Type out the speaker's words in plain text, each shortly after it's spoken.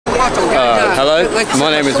Hello,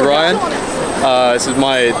 my name is Ryan. This is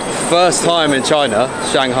my first time in China,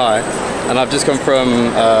 Shanghai, and I've just come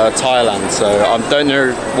from Thailand, so I don't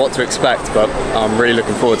know what to expect, but I'm really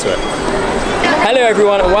looking forward to it. Hello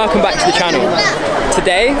everyone and welcome back to the channel.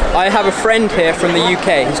 Today I have a friend here from the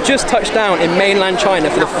UK who's just touched down in mainland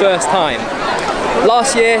China for the first time.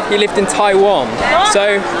 Last year he lived in Taiwan,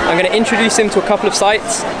 so I'm going to introduce him to a couple of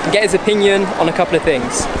sites and get his opinion on a couple of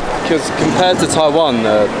things. Because compared to Taiwan,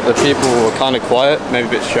 the people were kind of quiet, maybe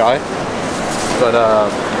a bit shy. But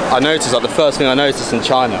I noticed, like the first thing I noticed in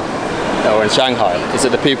China, or in Shanghai, is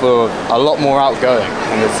that the people are a lot more outgoing,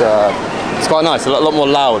 and it's quite nice, a lot more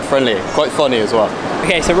loud, friendly, quite funny as well.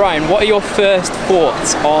 Okay, so Ryan, what are your first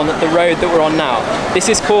thoughts on the road that we're on now? This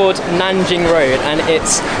is called Nanjing Road, and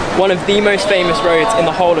it's one of the most famous roads in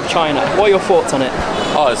the whole of China. What are your thoughts on it?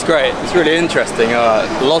 Oh, it's great. It's really interesting.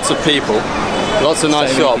 Lots of people, lots of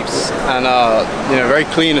nice shops, and you know, very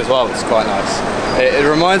clean as well. It's quite nice. It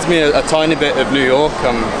reminds me a tiny bit of New York.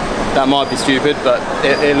 That might be stupid, but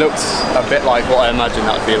it looks a bit like what I imagine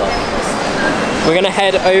that would be like. We're going to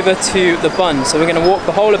head over to the Bund, so we're going to walk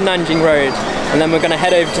the whole of Nanjing Road, and then we're going to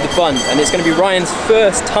head over to the Bund, and it's going to be Ryan's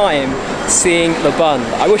first time seeing the Bund.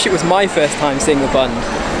 I wish it was my first time seeing the Bund.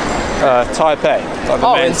 Taipei, like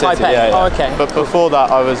the main city. Taipei. Yeah, yeah. Oh, okay. But before that,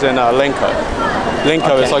 I was in Linkou.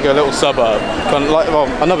 Linkou is like a little suburb, kind of like, well,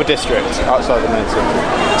 another district outside the main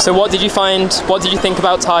city. So what did you find? What did you think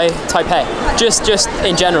about Taipei? Just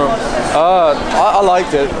in general. I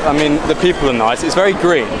liked it. I mean, the people are nice. It's very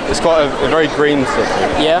green. It's quite a very green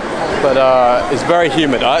city. Yeah. But it's very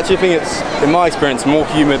humid. I actually think it's, in my experience, more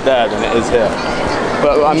humid there than it is here.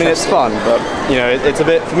 But I mean, it's fun. But you know, it's a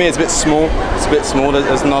bit, for me, it's a bit small. It's a bit small.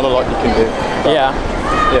 There's not a lot you can do. But, yeah.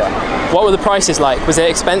 What were the prices like? Was it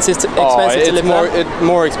expensive to live there? It's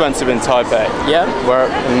more expensive in Taipei. Yeah? Where,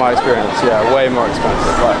 in my experience, yeah, way more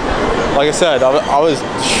expensive. Like I said, I was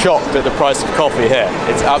shocked at the price of coffee here.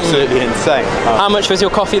 It's absolutely insane. How much was your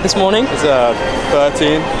coffee this morning? It's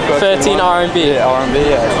 13 RMB. Yeah, RMB,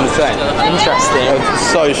 yeah, it's insane. Interesting. I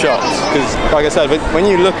was so shocked, because like I said, when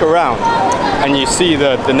you look around and you see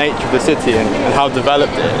the nature of the city and how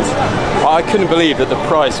developed it is, I couldn't believe that the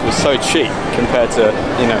price was so cheap compared to,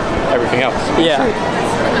 you know, everything else. Yeah.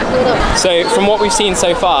 So from what we've seen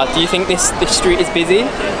so far, do you think this street is busy?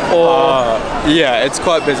 Or yeah, it's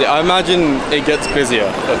quite busy. I imagine it gets busier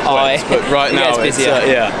at points, but right now it's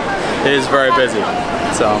yeah, it is very busy.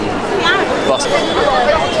 It's bustling.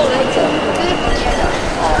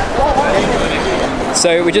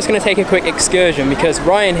 So we're just going to take a quick excursion because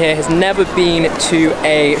Ryan here has never been to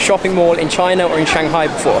a shopping mall in China or in Shanghai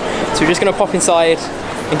before. So we're just going to pop inside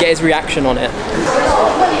and get his reaction on it.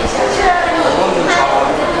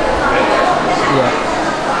 Yeah.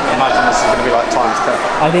 I imagine this is going to be like times 10.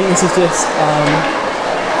 I think this is just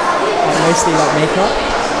mostly like makeup.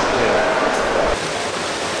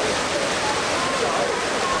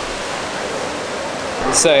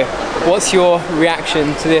 So, what's your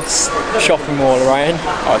reaction to this shopping mall, Ryan?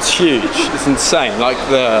 Oh, it's huge. It's insane. Like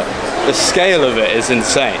the scale of it is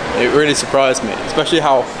insane. It really surprised me, especially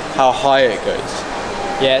how high it goes.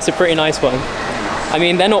 Yeah, it's a pretty nice one. I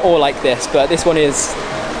mean, they're not all like this, but this one it's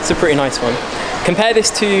a pretty nice one. Compare this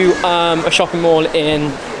to a shopping mall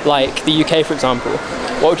in like the UK, for example.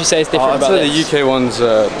 What would you say is different about this? I'd say the UK ones,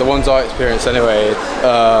 the ones I experienced anyway,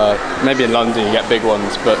 maybe in London you get big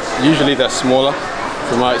ones, but usually they're smaller.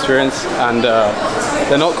 From my experience, and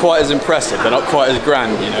they're not quite as impressive, they're not quite as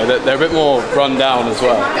grand, you know, they're a bit more run down as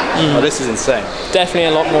well. Oh, this is insane. Definitely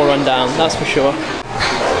a lot more run down, that's for sure.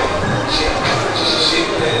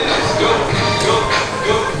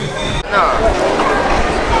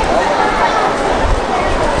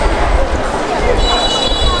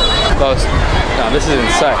 No, this is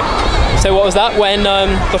insane. So what was that when,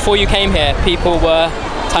 before you came here, people were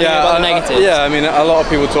telling you about the negatives? Yeah, I mean, a lot of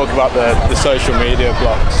people talk about the social media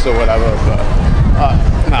blocks or whatever, but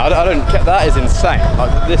no, I don't get that. Is insane.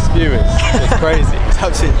 Like, this view is crazy. It's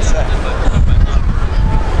absolutely insane.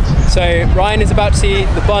 So Ryan is about to see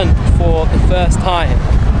the Bund for the first time.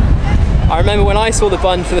 I remember when I saw the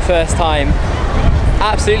Bund for the first time,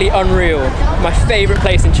 absolutely unreal. My favourite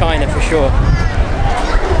place in China for sure.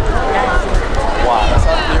 Wow, that's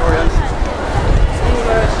how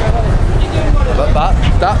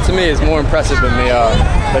that to me is more impressive than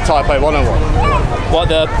the Taipei 101. What,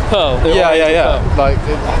 the pearl? Yeah. Pearl. Like, I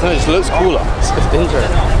don't know, it just looks cooler. It's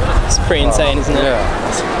interesting. It's pretty insane, isn't it? Yeah,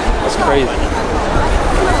 that's crazy.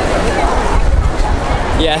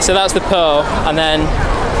 Yeah, so that's the pearl, and then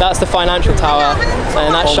that's the financial tower,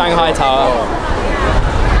 and that's Shanghai Tower.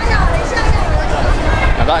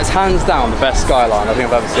 And that is hands down the best skyline I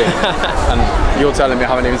think I've ever seen. And you're telling me I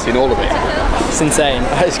haven't even seen all of it. It's insane.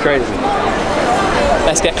 That is crazy.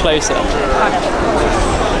 Let's get closer.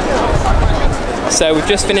 So we've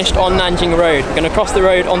just finished on Nanjing Road. We're going to cross the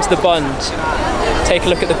road onto the Bund. Take a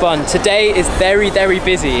look at the Bund. Today is very, very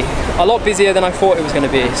busy. A lot busier than I thought it was going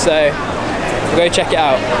to be. So we'll go check it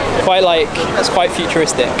out. It's quite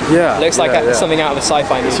futuristic. Yeah. Looks like something out of a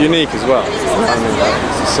sci-fi movie. It's unique as well. I mean,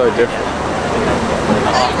 it's so different.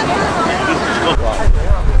 Wow.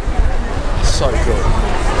 So cool.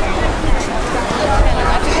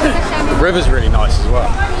 The river's really nice as well.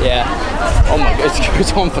 Yeah. Oh my god, it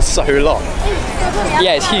goes on for so long.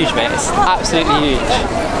 Yeah, it's huge, mate. It's absolutely huge.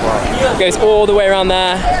 Wow. It goes all the way around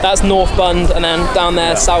there. That's North Bund, and then down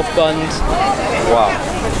there, South Bund. Wow.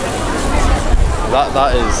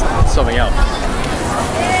 That is something else.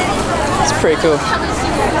 It's pretty cool.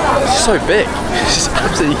 It's so big. It's just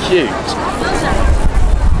absolutely huge.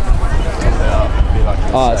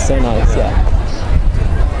 Oh, it's so nice, yeah.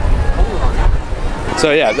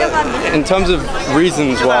 So yeah, in terms of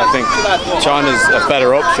reasons why I think China's a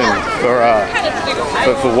better option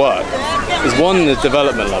for work, is one, the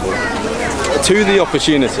development level, two, the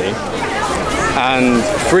opportunity, and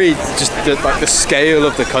three, just the scale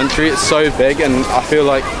of the country. It's so big, and I feel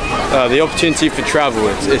like the opportunity for travel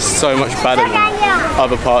is so much better than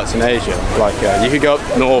other parts in Asia. Like you could go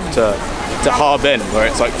up north to Harbin, where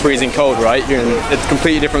it's like freezing cold, right? You're in a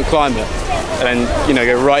completely different climate. And then,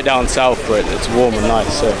 go right down south where it's warm and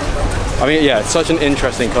nice. So, I mean, yeah, it's such an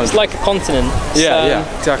interesting country. It's like a continent. Yeah,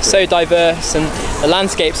 exactly. So diverse, and the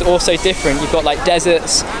landscapes are also different. You've got like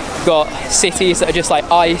deserts, you've got cities that are just like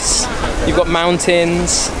ice, you've got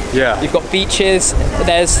mountains, you've got beaches.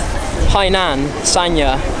 There's Hainan,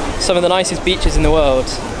 Sanya, some of the nicest beaches in the world.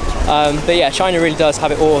 But yeah, China really does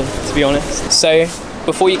have it all, to be honest. So,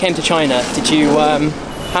 before you came to China,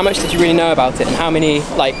 how much did you really know about it, and how many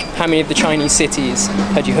of the Chinese cities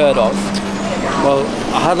had you heard of? Well,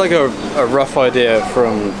 I had like a rough idea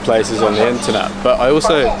from places on the internet, but I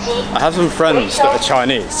have some friends that are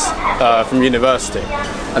Chinese from university,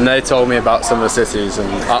 and they told me about some of the cities, and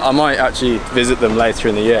I might actually visit them later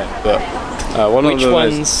in the year. But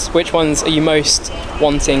which ones are you most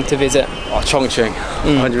wanting to visit? Oh, Chongqing.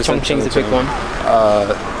 100% Chongqing's a big one.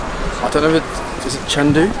 I don't know if is it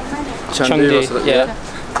Chengdu? Chengdu, yeah.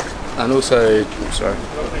 And also,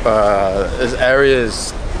 there's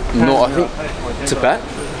areas, I think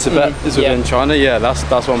Tibet is within China. Yeah,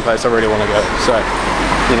 that's one place I really want to go. So,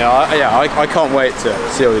 I can't wait to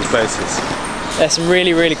see all these places. There's some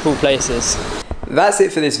really, really cool places. That's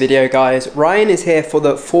it for this video, guys. Ryan is here for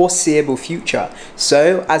the foreseeable future.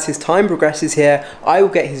 So, as his time progresses here, I will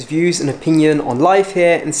get his views and opinion on life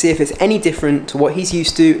here and see if it's any different to what he's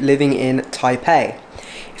used to living in Taipei.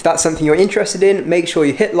 If that's something you're interested in, make sure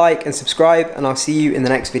you hit like and subscribe, and I'll see you in the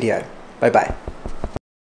next video. Bye bye.